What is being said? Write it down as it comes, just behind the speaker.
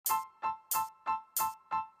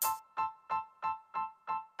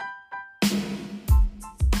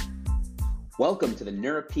Welcome to the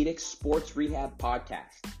Neuropedic Sports Rehab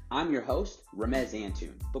Podcast. I'm your host, Ramez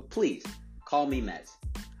Antoon, but please call me Mez.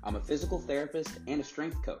 I'm a physical therapist and a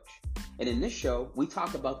strength coach. And in this show, we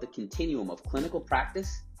talk about the continuum of clinical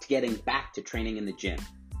practice to getting back to training in the gym.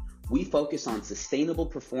 We focus on sustainable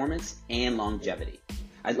performance and longevity.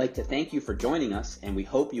 I'd like to thank you for joining us, and we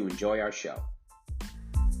hope you enjoy our show.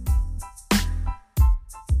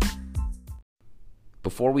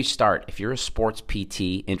 Before we start, if you're a sports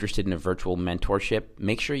PT interested in a virtual mentorship,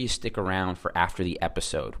 make sure you stick around for after the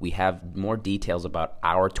episode. We have more details about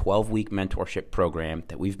our 12-week mentorship program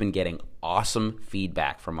that we've been getting awesome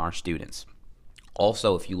feedback from our students.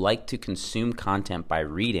 Also, if you like to consume content by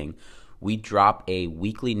reading, we drop a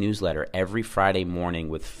weekly newsletter every Friday morning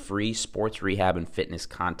with free sports rehab and fitness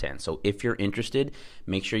content. So if you're interested,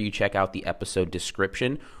 make sure you check out the episode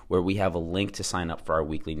description where we have a link to sign up for our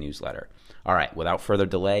weekly newsletter. All right, without further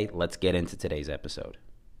delay, let's get into today's episode.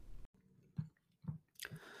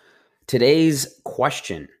 Today's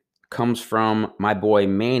question comes from my boy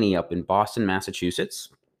Manny up in Boston, Massachusetts.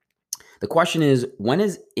 The question is, when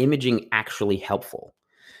is imaging actually helpful?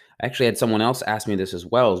 I actually had someone else ask me this as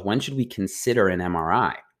well, is when should we consider an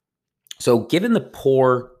MRI? So given the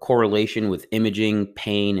poor correlation with imaging,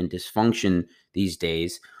 pain, and dysfunction these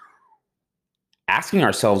days, asking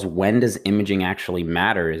ourselves when does imaging actually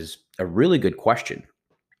matter is a really good question.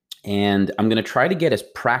 And I'm going to try to get as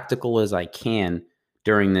practical as I can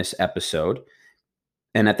during this episode.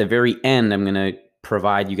 And at the very end, I'm going to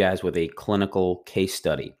provide you guys with a clinical case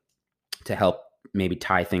study to help maybe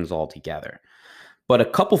tie things all together. But a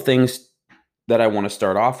couple things that I want to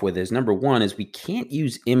start off with is, number one, is we can't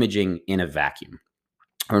use imaging in a vacuum.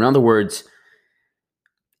 Or in other words,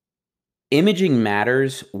 imaging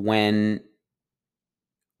matters when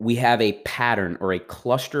we have a pattern or a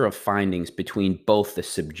cluster of findings between both the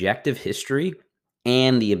subjective history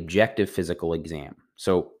and the objective physical exam.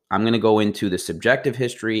 So I'm going to go into the subjective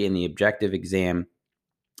history and the objective exam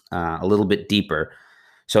a little bit deeper.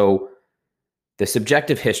 So the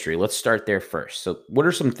subjective history, let's start there first. So what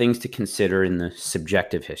are some things to consider in the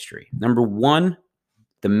subjective history? Number one,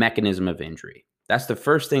 the mechanism of injury. That's the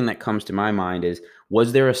first thing that comes to my mind is,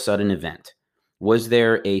 was there a sudden event? Was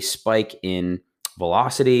there a spike in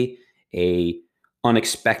velocity, a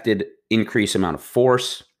unexpected increased amount of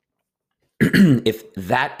force? If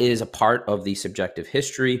that is a part of the subjective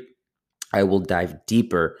history, I will dive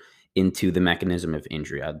deeper into the mechanism of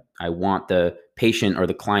injury. I want the patient or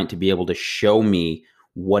the client to be able to show me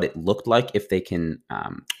what it looked like if they can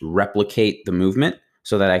replicate the movement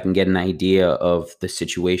so that I can get an idea of the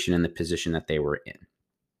situation and the position that they were in.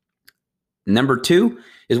 Number two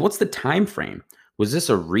is, what's the time frame? Was this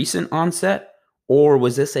a recent onset or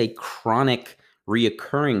was this a chronic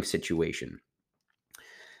reoccurring situation?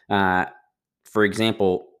 For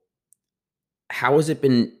example, how has it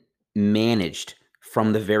been managed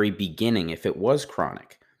from the very beginning if it was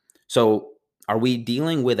chronic? So are we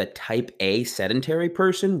dealing with a type A sedentary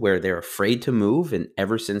person where they're afraid to move, and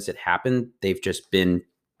ever since it happened, they've just been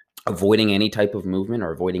avoiding any type of movement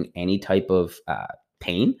or avoiding any type of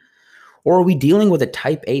pain? Or are we dealing with a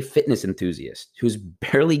type A fitness enthusiast who's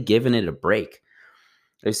barely given it a break?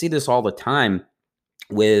 I see this all the time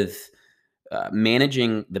with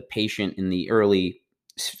managing the patient in the early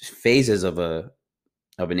phases of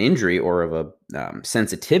an injury or of a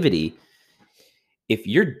sensitivity. If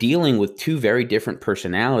you're dealing with two very different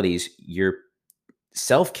personalities, your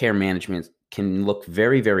self-care management can look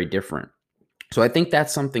very, very different. So I think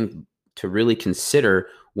that's something to really consider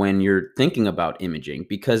when you're thinking about imaging,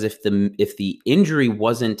 because if the injury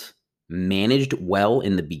wasn't managed well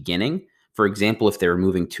in the beginning, for example, if they were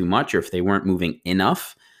moving too much or if they weren't moving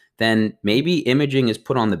enough, then maybe imaging is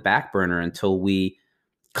put on the back burner until we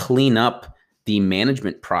clean up the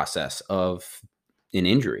management process of an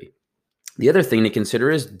injury. The other thing to consider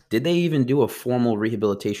is, did they even do a formal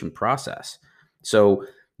rehabilitation process? So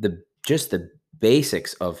just the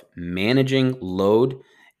basics of managing load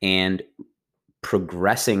and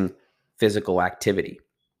progressing physical activity.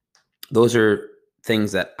 Those are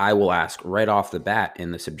things that I will ask right off the bat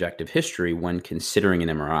in the subjective history when considering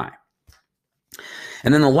an MRI.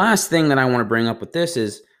 And then the last thing that I want to bring up with this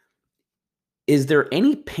is there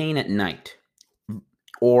any pain at night?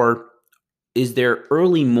 Or is there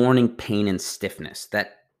early morning pain and stiffness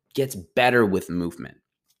that gets better with movement?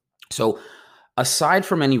 So aside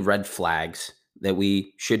from any red flags that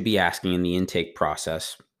we should be asking in the intake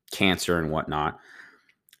process, cancer and whatnot,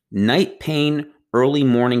 night pain, early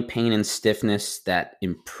morning pain and stiffness that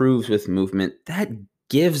improves with movement, that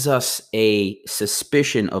gives us a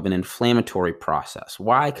suspicion of an inflammatory process.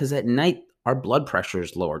 Why? Because at night, our blood pressure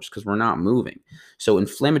is lower just because we're not moving. So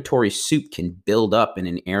inflammatory soup can build up in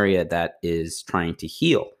an area that is trying to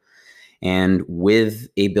heal. And with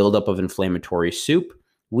a buildup of inflammatory soup,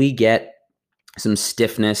 we get some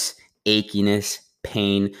stiffness, achiness,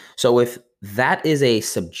 pain. So if that is a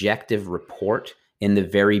subjective report in the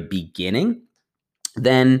very beginning,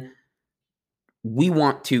 then we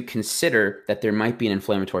want to consider that there might be an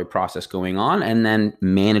inflammatory process going on and then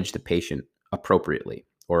manage the patient appropriately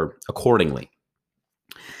or accordingly.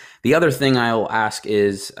 The other thing I'll ask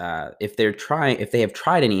is if they have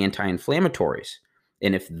tried any anti-inflammatories,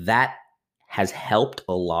 and if that has helped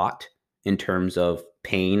a lot in terms of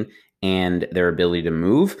pain and their ability to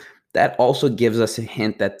move. That also gives us a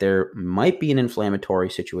hint that there might be an inflammatory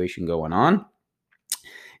situation going on.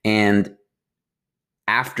 And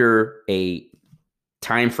after a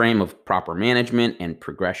time frame of proper management and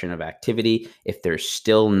progression of activity, if there's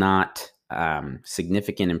still not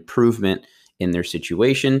significant improvement in their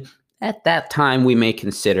situation, at that time we may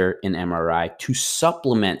consider an MRI to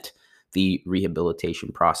supplement the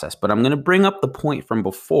rehabilitation process. But I'm going to bring up the point from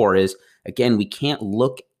before is, again, we can't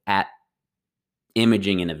look at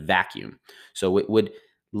imaging in a vacuum. So it would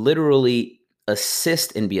literally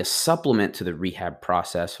assist and be a supplement to the rehab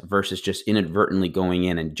process versus just inadvertently going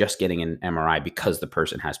in and just getting an MRI because the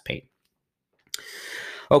person has pain.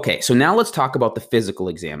 Okay, so now let's talk about the physical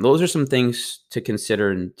exam. Those are some things to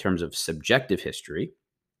consider in terms of subjective history.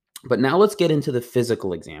 But now let's get into the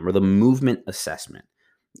physical exam or the movement assessment.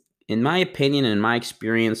 In my opinion and in my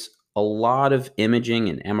experience, a lot of imaging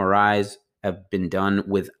and MRIs have been done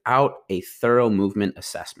without a thorough movement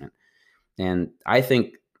assessment. And I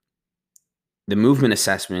think the movement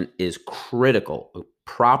assessment is critical. A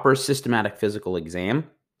proper systematic physical exam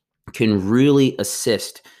can really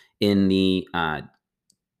assist in the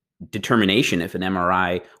determination if an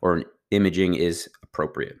MRI or an imaging is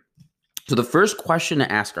appropriate. So the first question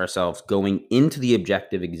to ask ourselves going into the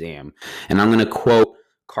objective exam, and I'm going to quote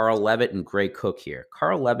Carl Levitt and Gray Cook here.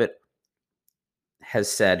 Carl Levitt has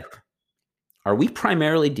said, are we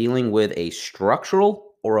primarily dealing with a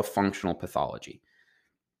structural or a functional pathology?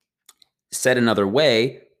 Said another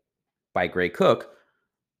way by Gray Cook,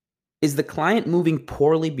 is the client moving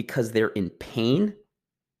poorly because they're in pain,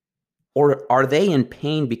 or are they in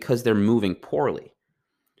pain because they're moving poorly?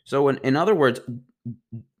 So in other words,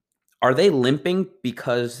 are they limping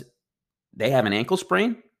because they have an ankle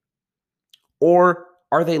sprain? Or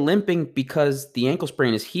are they limping because the ankle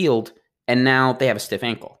sprain is healed and now they have a stiff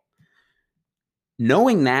ankle?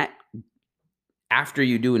 Knowing that after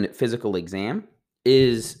you do a physical exam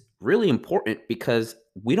is really important because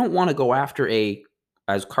we don't want to go after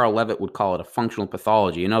as Carl Levitt would call it, a functional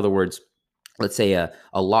pathology. In other words, let's say a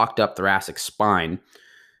locked up thoracic spine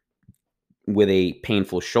with a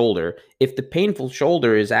painful shoulder. If the painful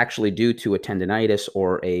shoulder is actually due to a tendonitis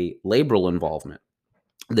or a labral involvement,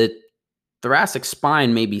 the thoracic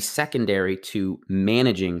spine may be secondary to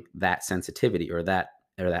managing that sensitivity or that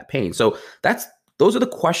pain. So those are the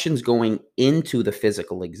questions going into the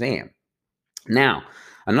physical exam. Now,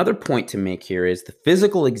 another point to make here is the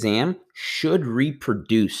physical exam should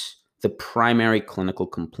reproduce the primary clinical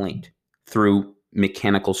complaint through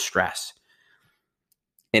mechanical stress.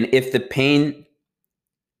 And if the pain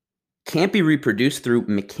can't be reproduced through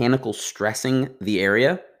mechanical stressing the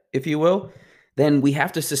area, if you will, then we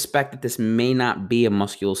have to suspect that this may not be a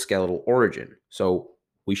musculoskeletal origin. So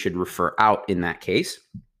we should refer out in that case.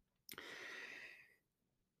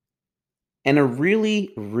 And a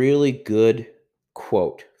really, really good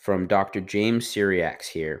quote from Dr. James Syriacs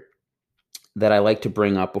here that I like to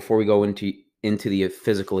bring up before we go into the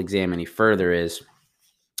physical exam any further is,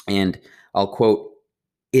 and I'll quote,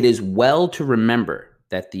 "It is well to remember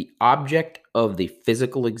that the object of the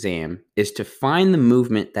physical exam is to find the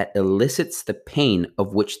movement that elicits the pain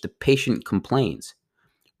of which the patient complains,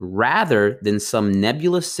 rather than some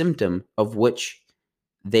nebulous symptom of which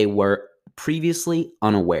they were previously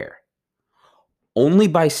unaware. Only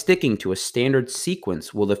by sticking to a standard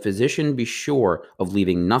sequence will the physician be sure of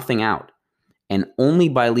leaving nothing out, and only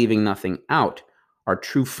by leaving nothing out are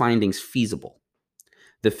true findings feasible.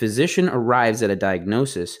 The physician arrives at a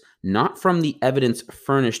diagnosis not from the evidence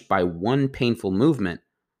furnished by one painful movement,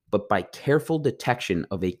 but by careful detection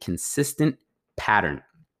of a consistent pattern."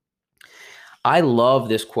 I love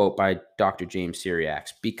this quote by Dr. James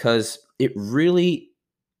Syriacs because it really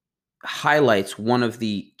highlights one of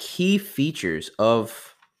the key features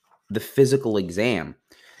of the physical exam.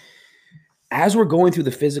 As we're going through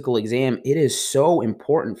the physical exam, it is so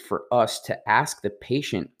important for us to ask the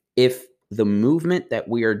patient if the movement that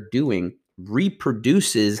we are doing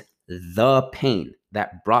reproduces the pain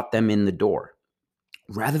that brought them in the door,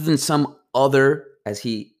 rather than some other, as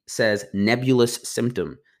he says, nebulous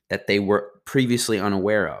symptom that they were previously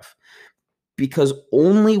unaware of. Because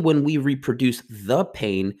only when we reproduce the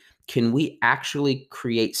pain can we actually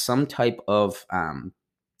create some type of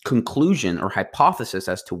conclusion or hypothesis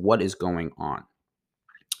as to what is going on.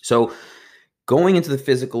 So going into the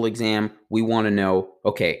physical exam, we want to know,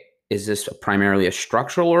 okay, is this primarily a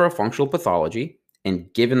structural or a functional pathology?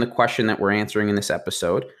 And given the question that we're answering in this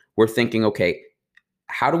episode, we're thinking, okay,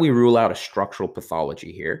 how do we rule out a structural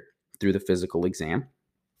pathology here through the physical exam?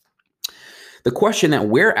 The question that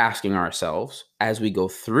we're asking ourselves as we go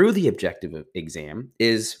through the objective exam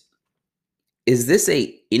is this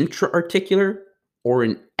a intra-articular or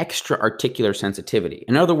an extra-articular sensitivity?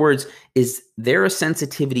 In other words, is there a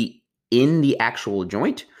sensitivity in the actual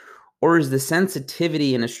joint, or is the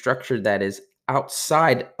sensitivity in a structure that is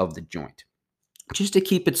outside of the joint? Just to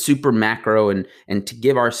keep it super macro and to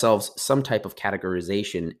give ourselves some type of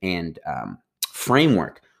categorization and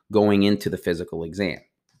framework going into the physical exam.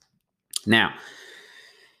 Now,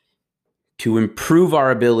 to improve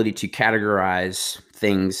our ability to categorize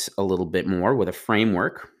things a little bit more with a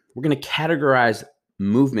framework, we're going to categorize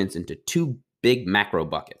movements into two big macro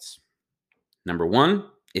buckets. Number one,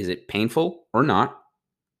 is it painful or not?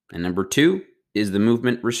 And number two, is the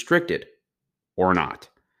movement restricted or not?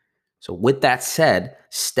 So with that said,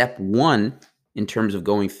 step one in terms of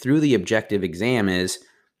going through the objective exam is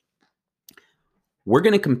we're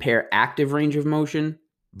going to compare active range of motion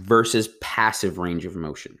versus passive range of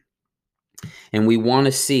motion. And we want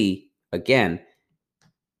to see, again,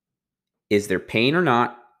 is there pain or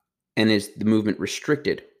not? And is the movement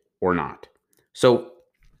restricted or not? So,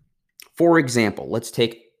 for example, let's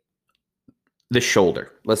take the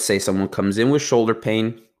shoulder. Let's say someone comes in with shoulder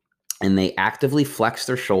pain and they actively flex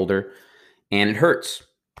their shoulder and it hurts.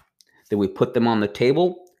 Then we put them on the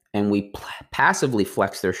table and we passively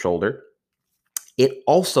flex their shoulder. It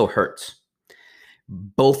also hurts.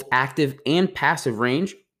 Both active and passive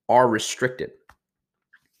range are restricted.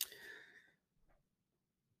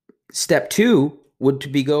 Step two would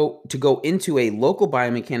to go into a local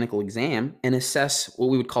biomechanical exam and assess what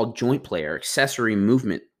we would call joint play or accessory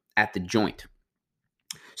movement at the joint.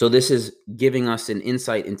 So this is giving us an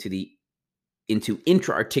insight into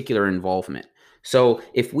intra-articular involvement. So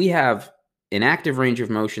if we have an active range of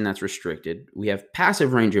motion that's restricted, we have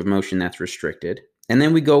passive range of motion that's restricted, and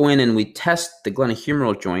then we go in and we test the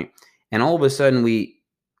glenohumeral joint, and all of a sudden we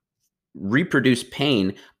reproduce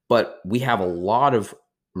pain, but we have a lot of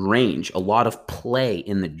range, a lot of play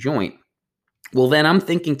in the joint. Well, then I'm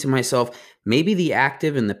thinking to myself, maybe the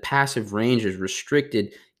active and the passive range is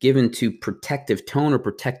restricted given to protective tone or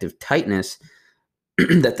protective tightness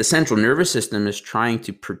that the central nervous system is trying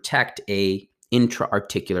to protect a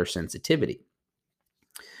intra-articular sensitivity.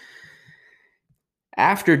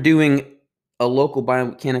 After doing a local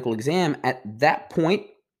biomechanical exam, at that point,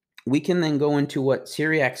 we can then go into what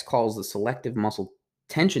Cyriax calls the selective muscle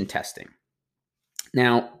tension testing.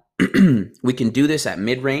 Now, we can do this at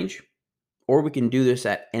mid-range, or we can do this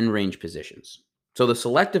at end-range positions. So the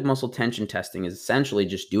selective muscle tension testing is essentially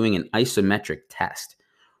just doing an isometric test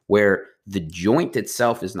where the joint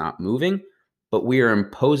itself is not moving, but we are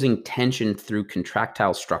imposing tension through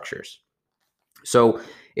contractile structures. So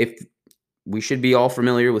if we should be all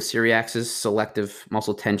familiar with Cyriax's selective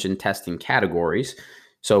muscle tension testing categories.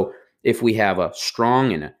 So if we have a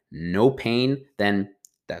strong and a no pain, then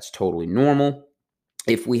that's totally normal.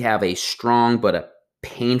 If we have a strong but a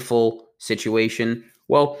painful situation,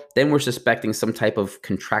 well, then we're suspecting some type of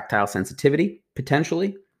contractile sensitivity,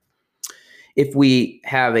 potentially. If we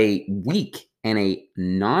have a weak and a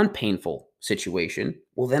non-painful situation,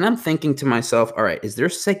 well, then I'm thinking to myself, all right, is there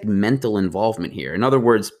segmental involvement here? In other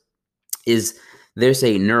words, is there's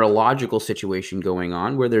a neurological situation going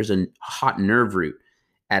on where there's a hot nerve root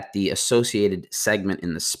at the associated segment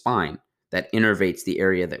in the spine that innervates the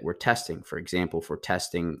area that we're testing. For example, if we're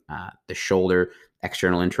testing the shoulder,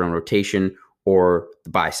 external internal rotation, or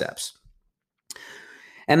the biceps.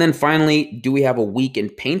 And then finally, do we have a weak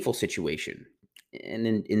and painful situation? And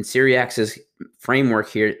in Cyriax's framework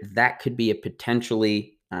here, that could be a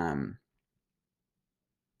potentially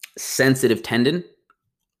sensitive tendon,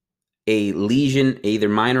 a lesion, either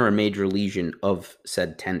minor or major lesion of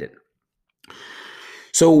said tendon.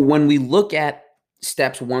 So when we look at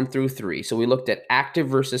steps 1 through 3, so we looked at active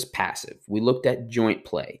versus passive, we looked at joint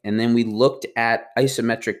play, and then we looked at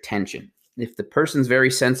isometric tension. If the person's very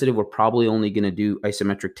sensitive, we're probably only going to do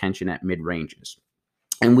isometric tension at mid-ranges.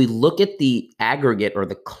 And we look at the aggregate or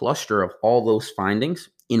the cluster of all those findings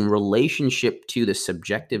in relationship to the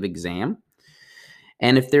subjective exam.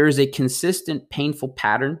 And if there is a consistent painful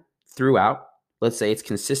pattern throughout, let's say it's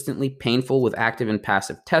consistently painful with active and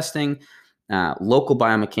passive testing. Local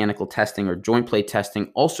biomechanical testing or joint plate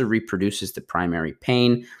testing also reproduces the primary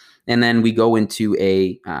pain. And then we go into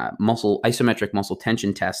a isometric muscle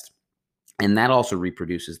tension test, and that also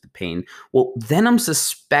reproduces the pain. Well, then I'm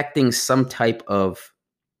suspecting some type of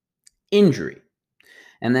injury.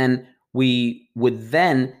 And then we would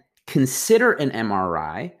then consider an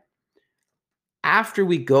MRI after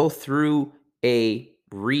we go through a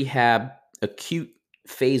acute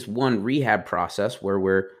phase 1 rehab process where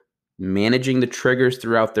we're managing the triggers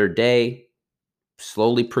throughout their day,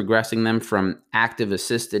 slowly progressing them from active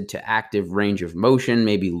assisted to active range of motion,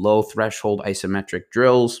 maybe low threshold isometric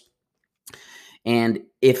drills. And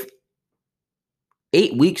if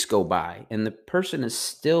 8 weeks go by and the person is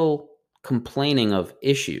still complaining of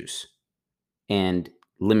issues and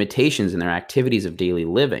limitations in their activities of daily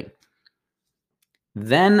living,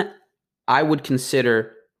 then I would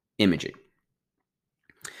consider imaging.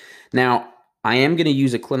 Now, I am going to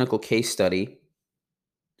use a clinical case study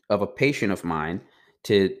of a patient of mine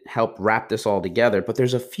to help wrap this all together, but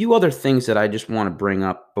there's a few other things that I just want to bring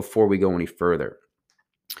up before we go any further.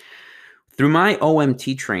 Through my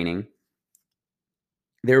OMT training,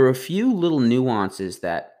 there were a few little nuances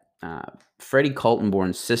that Freddie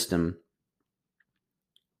Kaltenborn's system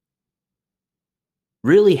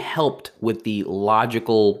really helped with the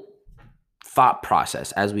logical thought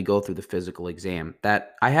process as we go through the physical exam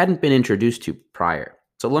that I hadn't been introduced to prior.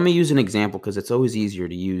 So let me use an example because it's always easier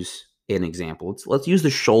to use an example. Let's use the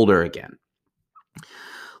shoulder again.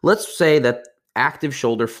 Let's say that active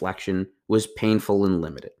shoulder flexion was painful and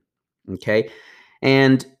limited, okay?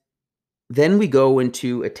 And then we go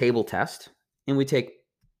into a table test and we take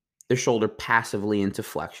the shoulder passively into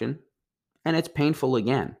flexion and it's painful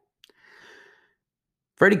again.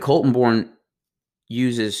 Freddie Kaltenborn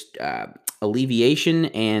uses alleviation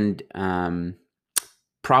and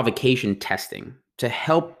provocation testing to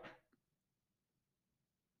help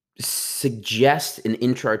suggest an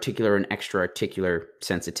intra-articular and extra-articular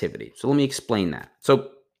sensitivity. So let me explain that.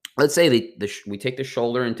 So let's say we take the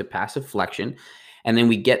shoulder into passive flexion, and then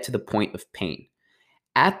we get to the point of pain.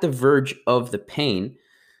 At the verge of the pain,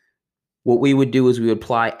 what we would do is we would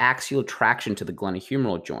apply axial traction to the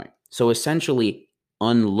glenohumeral joint. So essentially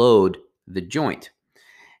unload the joint.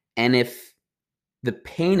 And if the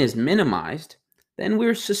pain is minimized, then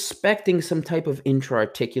we're suspecting some type of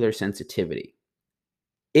intra-articular sensitivity.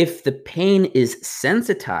 If the pain is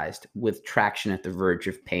sensitized with traction at the verge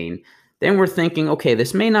of pain, then we're thinking, okay,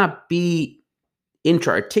 this may not be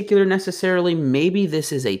intra-articular necessarily. Maybe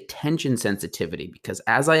this is a tension sensitivity because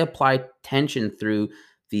as I apply tension through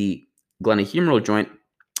the glenohumeral joint,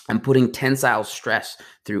 I'm putting tensile stress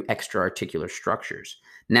through extra-articular structures.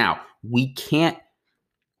 Now, we can't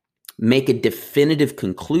make a definitive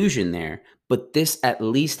conclusion there, but this at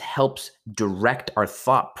least helps direct our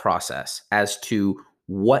thought process as to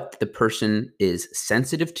what the person is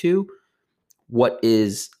sensitive to, what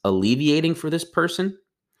is alleviating for this person.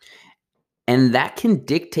 And that can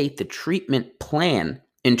dictate the treatment plan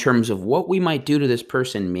in terms of what we might do to this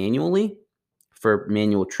person manually for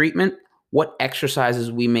manual treatment, what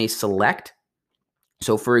exercises we may select.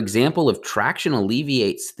 So for example, if traction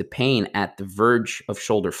alleviates the pain at the verge of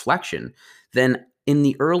shoulder flexion, then in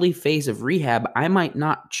the early phase of rehab, I might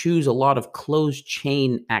not choose a lot of closed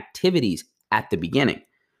chain activities at the beginning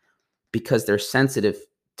because they're sensitive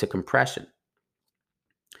to compression.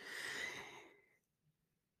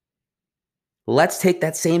 Let's take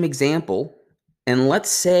that same example, and let's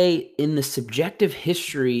say in the subjective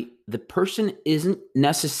history, the person isn't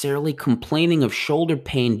necessarily complaining of shoulder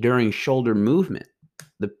pain during shoulder movement.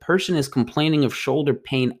 The person is complaining of shoulder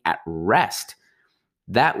pain at rest.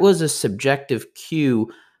 That was a subjective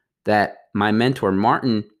cue that my mentor,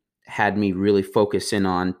 Martin, had me really focus in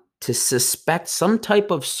on to suspect some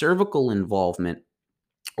type of cervical involvement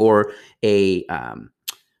or a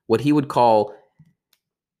what he would call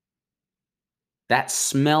that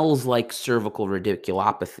smells like cervical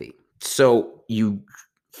radiculopathy. So you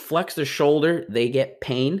flex the shoulder, they get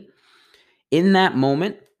pain. In that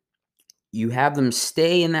moment, you have them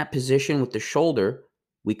stay in that position with the shoulder.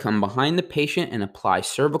 We come behind the patient and apply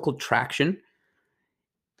cervical traction.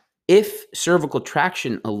 If cervical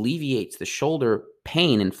traction alleviates the shoulder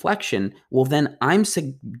pain and flexion, well, then I'm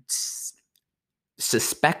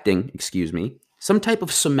suspecting, some type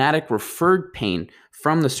of somatic referred pain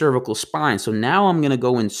from the cervical spine. So now I'm going to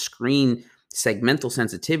go and screen segmental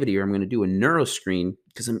sensitivity, or I'm going to do a neuroscreen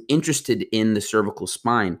because I'm interested in the cervical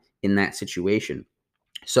spine in that situation.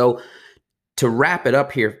 So to wrap it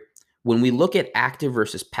up here, when we look at active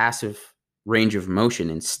versus passive range of motion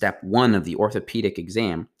in step 1 of the orthopedic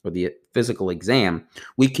exam or the physical exam,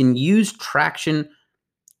 we can use traction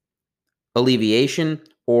alleviation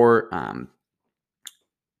or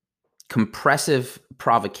compressive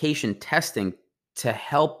provocation testing to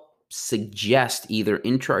help suggest either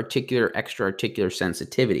intra-articular or extra-articular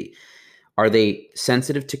sensitivity. Are they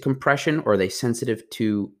sensitive to compression or are they sensitive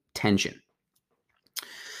to tension?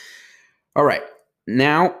 All right,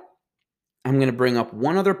 now I'm going to bring up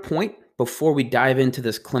one other point before we dive into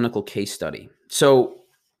this clinical case study. So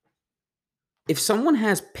if someone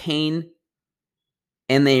has pain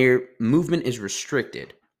and their movement is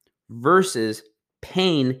restricted versus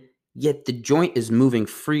pain, yet the joint is moving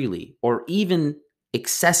freely or even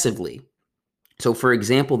excessively. So for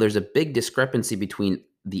example, there's a big discrepancy between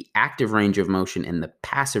the active range of motion and the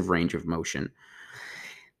passive range of motion.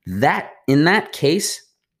 That in that case,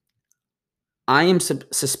 I am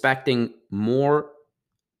suspecting more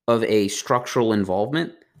of a structural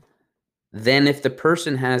involvement than if the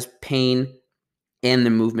person has pain and the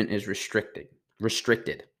movement is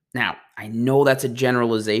restricted. Now, I know that's a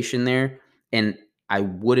generalization there, and I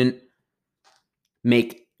wouldn't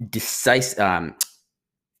make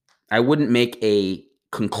I wouldn't make a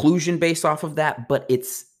conclusion based off of that, but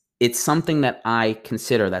it's something that I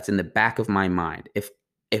consider that's in the back of my mind.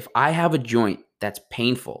 If I have a joint that's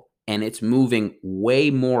painful and it's moving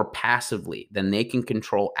way more passively than they can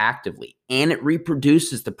control actively, and it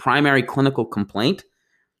reproduces the primary clinical complaint,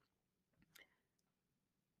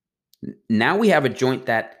 now we have a joint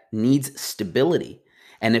that needs stability.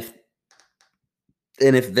 And if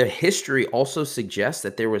the history also suggests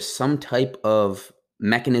that there was some type of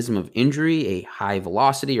mechanism of injury, a high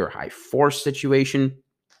velocity or high force situation,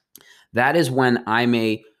 that is when I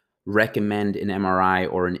may recommend an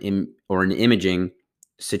MRI or an imaging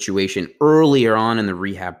situation earlier on in the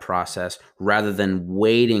rehab process rather than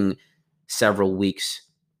waiting several weeks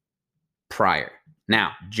prior.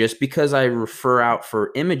 Now, just because I refer out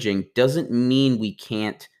for imaging doesn't mean we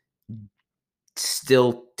can't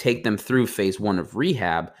still take them through phase 1 of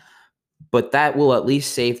rehab, but that will at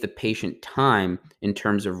least save the patient time in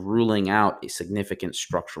terms of ruling out a significant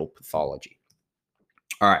structural pathology.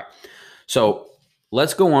 All right, so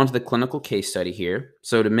let's go on to the clinical case study here.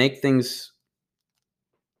 So to make things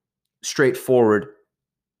straightforward,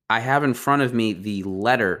 I have in front of me the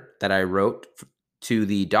letter that I wrote to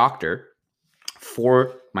the doctor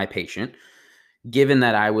for my patient, given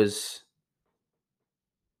that I was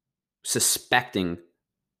suspecting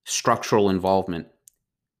structural involvement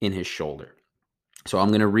in his shoulder. So I'm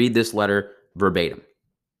going to read this letter verbatim.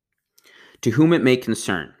 To whom it may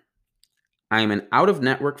concern, I am an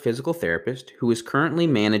out-of-network physical therapist who is currently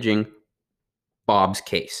managing Bob's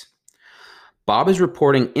case. Bob is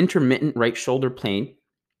reporting intermittent right shoulder pain,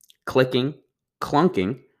 clicking,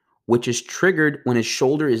 clunking, which is triggered when his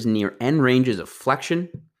shoulder is near end ranges of flexion,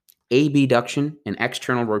 abduction, and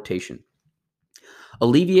external rotation.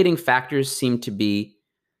 Alleviating factors seem to be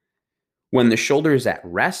when the shoulder is at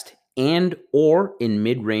rest and or in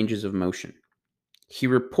mid ranges of motion. He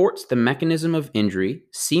reports the mechanism of injury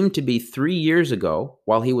seemed to be 3 years ago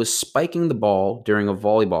while he was spiking the ball during a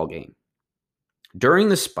volleyball game. During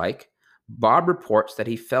the spike, Bob reports that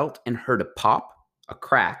he felt and heard a pop, a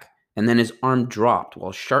crack, and then his arm dropped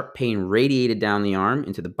while sharp pain radiated down the arm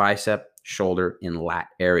into the bicep, shoulder, and lat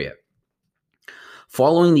area.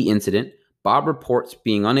 Following the incident, Bob reports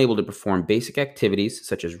being unable to perform basic activities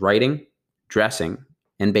such as writing, dressing,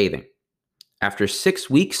 and bathing. After 6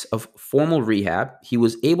 weeks of formal rehab, he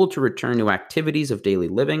was able to return to activities of daily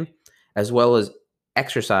living as well as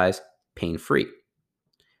exercise pain-free.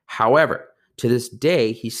 However, to this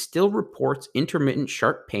day, he still reports intermittent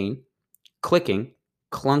sharp pain, clicking,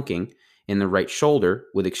 clunking in the right shoulder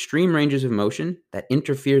with extreme ranges of motion that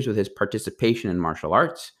interferes with his participation in martial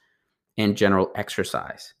arts and general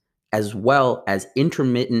exercise, as well as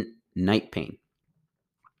intermittent night pain.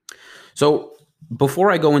 So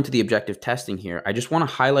before I go into the objective testing here, I just want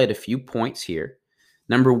to highlight a few points here.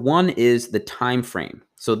 Number one is the time frame.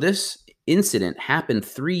 So this incident happened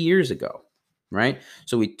 3 years ago, right?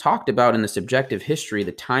 So we talked about in the subjective history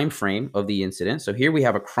the time frame of the incident. So here we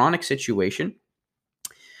have a chronic situation.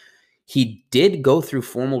 He did go through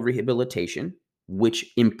formal rehabilitation,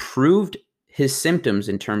 which improved his symptoms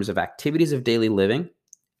in terms of activities of daily living,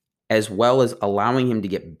 as well as allowing him to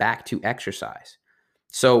get back to exercise.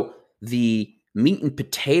 So the meat and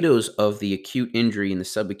potatoes of the acute injury and the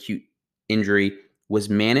subacute injury was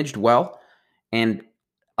managed well and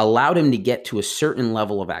allowed him to get to a certain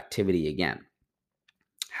level of activity again.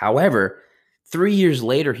 However, 3 years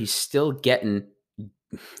later, he's still getting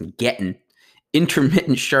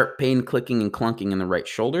intermittent sharp pain, clicking, and clunking in the right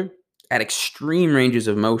shoulder, at extreme ranges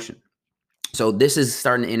of motion. So this is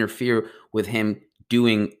starting to interfere with him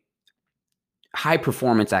doing high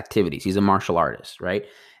performance activities. He's a martial artist, right?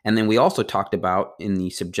 And then we also talked about in the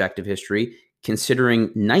subjective history,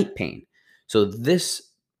 considering night pain. So this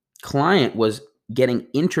client was getting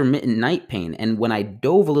intermittent night pain. And when I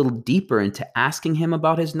dove a little deeper into asking him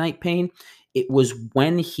about his night pain, it was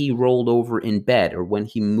when he rolled over in bed or when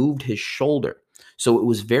he moved his shoulder. So it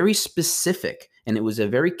was very specific and it was a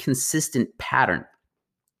very consistent pattern.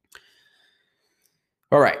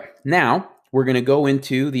 All right, now we're going to go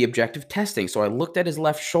into the objective testing. So I looked at his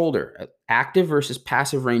left shoulder, active versus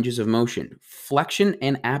passive ranges of motion. Flexion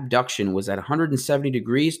and abduction was at 170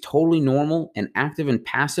 degrees, totally normal, and active and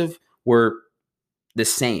passive were the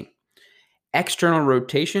same. External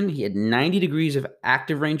rotation, he had 90 degrees of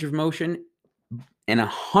active range of motion and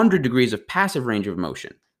 100 degrees of passive range of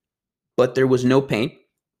motion, but there was no pain.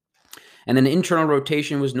 And then internal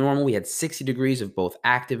rotation was normal. We had 60 degrees of both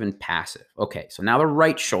active and passive. Okay, so now the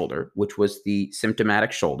right shoulder, which was the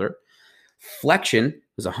symptomatic shoulder. Flexion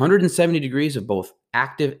was 170 degrees of both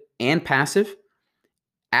active and passive.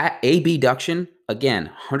 Abduction, again,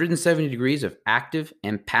 170 degrees of active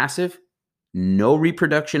and passive. No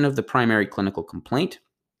reproduction of the primary clinical complaint.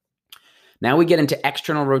 Now we get into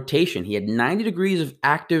external rotation. He had 90 degrees of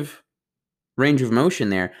active range of motion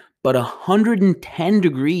there, but 110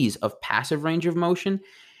 degrees of passive range of motion,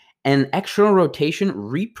 and external rotation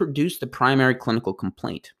reproduced the primary clinical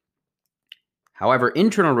complaint. However,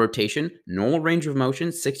 internal rotation, normal range of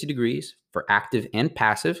motion, 60 degrees for active and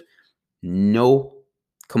passive, no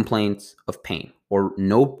complaints of pain or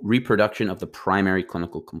no reproduction of the primary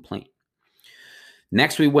clinical complaint.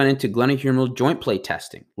 Next, we went into glenohumeral joint plate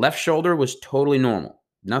testing. Left shoulder was totally normal.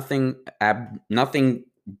 Nothing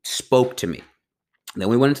spoke to me. Then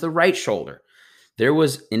we went into the right shoulder. There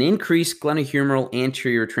was an increased glenohumeral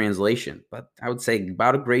anterior translation, but I would say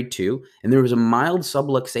about a grade 2, and there was a mild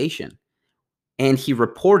subluxation. And he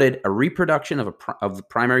reported a reproduction of the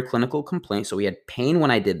primary clinical complaint, so he had pain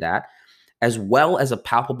when I did that, as well as a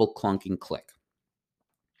palpable clunking click.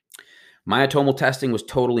 Myotomal testing was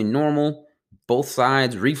totally normal. Both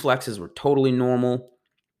sides, reflexes were totally normal.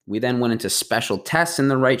 We then went into special tests in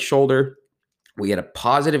the right shoulder. We had a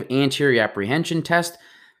positive anterior apprehension test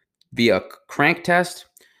via crank test.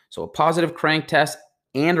 So a positive crank test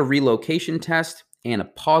and a relocation test and a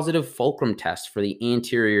positive fulcrum test for the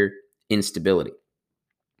anterior instability.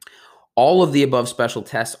 All of the above special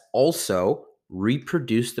tests also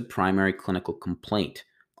reproduce the primary clinical complaint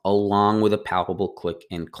along with a palpable click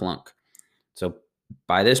and clunk. So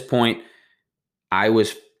by this point, I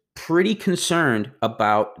was pretty concerned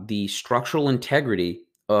about the structural integrity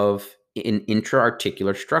of an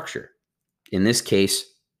intra-articular structure. In this case,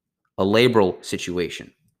 a labral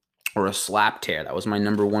situation or a slap tear. That was my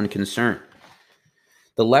number one concern.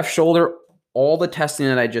 The left shoulder, all the testing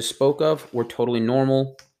that I just spoke of were totally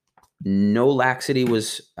normal. No laxity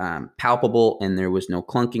was palpable, and there was no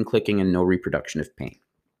clunking, clicking, and no reproduction of pain.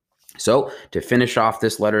 So to finish off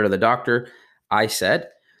this letter to the doctor, I said,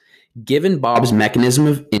 given Bob's mechanism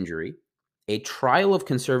of injury, a trial of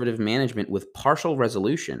conservative management with partial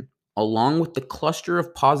resolution, along with the cluster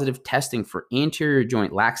of positive testing for anterior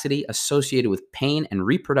joint laxity associated with pain and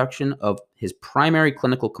reproduction of his primary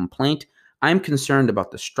clinical complaint, I'm concerned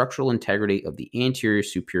about the structural integrity of the anterior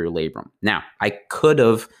superior labrum. Now, I could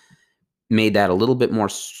have made that a little bit more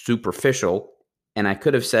superficial, and I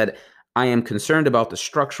could have said, I am concerned about the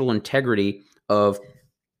structural integrity of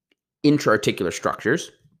intra-articular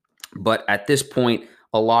structures. But at this point,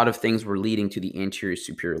 a lot of things were leading to the anterior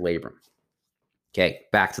superior labrum. Okay,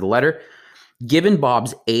 back to the letter. Given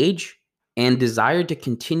Bob's age and desire to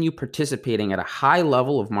continue participating at a high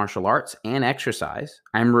level of martial arts and exercise,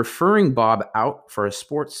 I'm referring Bob out for a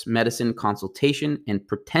sports medicine consultation and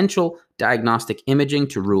potential diagnostic imaging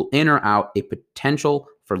to rule in or out a potential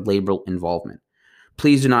for labral involvement.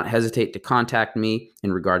 Please do not hesitate to contact me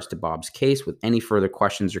in regards to Bob's case with any further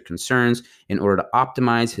questions or concerns in order to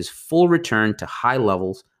optimize his full return to high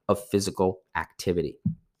levels of physical activity.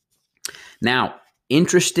 Now,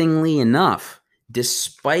 interestingly enough,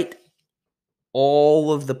 despite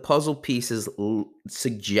all of the puzzle pieces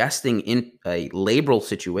suggesting in a labral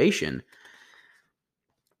situation,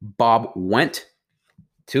 Bob went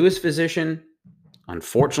to his physician,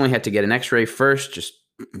 unfortunately had to get an x-ray first, just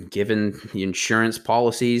given the insurance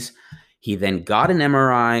policies. He then got an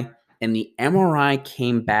MRI, and the MRI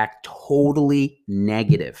came back totally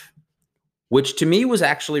negative, which to me was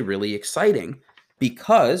actually really exciting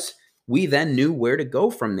because we then knew where to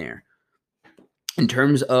go from there. In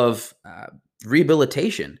terms of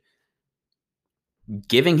rehabilitation,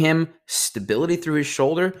 giving him stability through his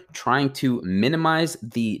shoulder, trying to minimize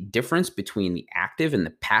the difference between the active and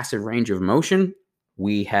the passive range of motion.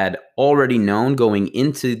 We had already known going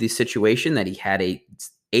into the situation that he had a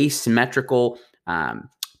asymmetrical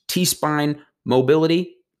T-spine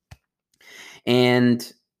mobility.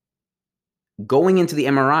 And going into the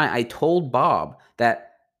MRI, I told Bob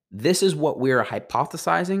that this is what we're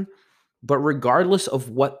hypothesizing, but regardless of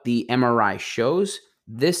what the MRI shows,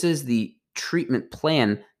 this is the treatment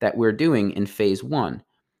plan that we're doing in phase 1.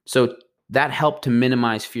 So that helped to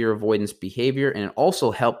minimize fear avoidance behavior, and it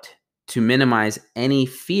also helped to minimize any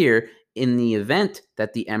fear in the event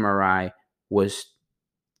that the MRI was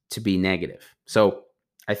to be negative. So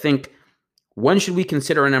I think, when should we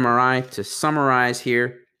consider an MRI? To summarize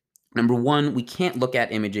here, number 1, we can't look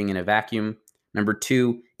at imaging in a vacuum. Number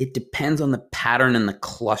 2, it depends on the pattern and the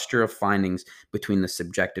cluster of findings between the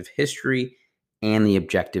subjective history and the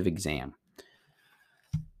objective exam.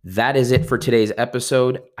 That is it for today's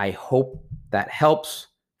episode. I hope that helps.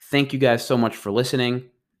 Thank you guys so much for listening.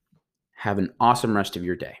 Have an awesome rest of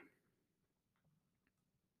your day.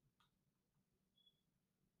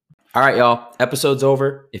 All right, y'all. Episode's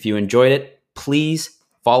over. If you enjoyed it, please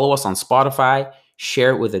follow us on Spotify.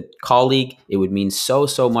 Share it with a colleague. It would mean so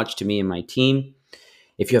much to me and my team.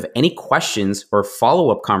 If you have any questions or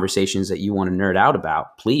follow-up conversations that you want to nerd out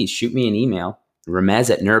about, please shoot me an email,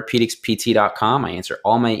 Ramez@neuropedicspt.com. I answer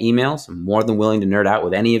all my emails. I'm more than willing to nerd out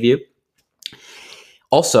with any of you.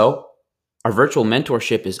 Also, our virtual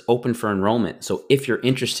mentorship is open for enrollment. So if you're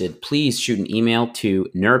interested, please shoot an email to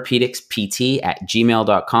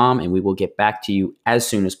neuropedicspt@gmail.com and we will get back to you as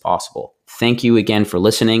soon as possible. Thank you again for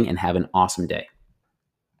listening and have an awesome day.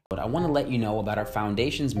 But I want to let you know about our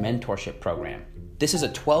Foundations Mentorship Program. This is a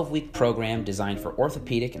 12-week program designed for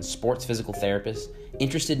orthopedic and sports physical therapists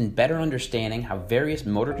interested in better understanding how various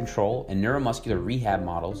motor control and neuromuscular rehab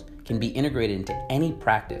models can be integrated into any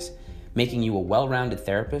practice, making you a well-rounded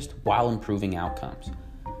therapist while improving outcomes.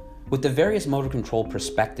 With the various motor control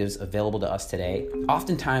perspectives available to us today,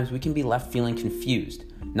 oftentimes we can be left feeling confused,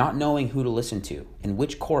 not knowing who to listen to and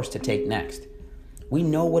which course to take next. We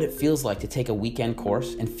know what it feels like to take a weekend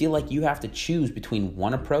course and feel like you have to choose between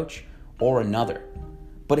one approach or another.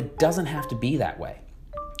 But it doesn't have to be that way.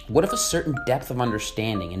 What if a certain depth of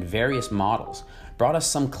understanding in various models brought us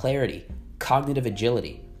some clarity, cognitive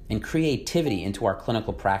agility, and creativity into our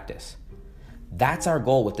clinical practice? That's our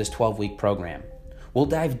goal with this 12-week program. We'll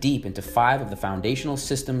dive deep into 5 of the foundational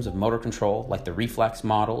systems of motor control, like the reflex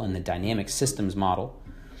model and the dynamic systems model.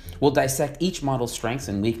 We'll dissect each model's strengths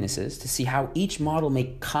and weaknesses to see how each model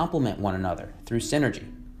may complement one another through synergy.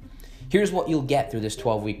 Here's what you'll get through this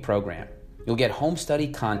 12-week program. You'll get home study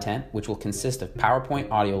content, which will consist of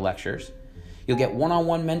PowerPoint audio lectures. You'll get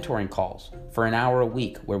one-on-one mentoring calls for an hour a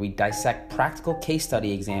week where we dissect practical case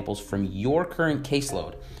study examples from your current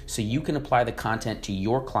caseload so you can apply the content to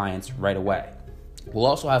your clients right away. We'll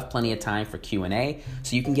also have plenty of time for Q&A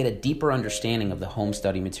so you can get a deeper understanding of the home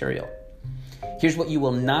study material. Here's what you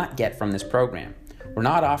will not get from this program. We're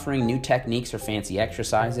not offering new techniques or fancy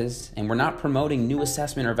exercises, and we're not promoting new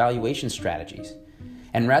assessment or evaluation strategies.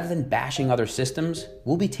 And rather than bashing other systems,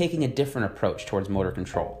 we'll be taking a different approach towards motor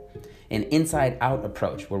control, an inside-out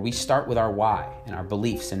approach where we start with our why and our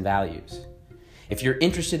beliefs and values. If you're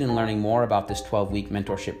interested in learning more about this 12-week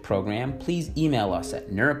mentorship program, please email us at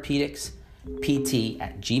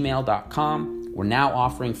neuropedicspt@gmail.com. We're now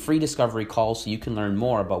offering free discovery calls so you can learn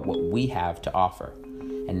more about what we have to offer.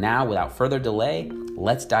 And now, without further delay,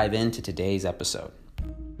 let's dive into today's episode.